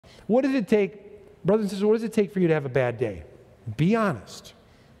What does it take, brothers and sisters, what does it take for you to have a bad day? Be honest.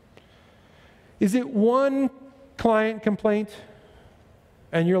 Is it one client complaint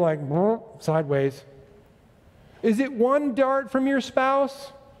and you're like, sideways? Is it one dart from your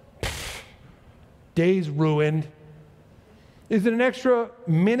spouse? Day's ruined. Is it an extra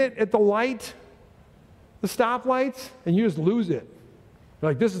minute at the light, the stoplights, and you just lose it?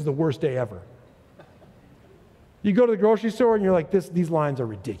 You're like, this is the worst day ever. You go to the grocery store and you're like, these lines are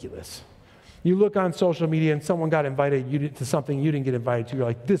ridiculous. You look on social media and someone got invited to something you didn't get invited to. You're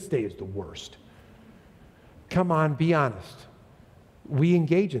like, this day is the worst. Come on, be honest. We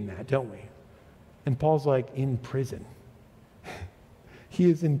engage in that, don't we? And Paul's like, in prison. He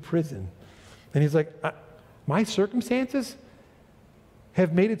is in prison. And he's like, my circumstances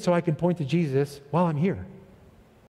have made it so I can point to Jesus while I'm here.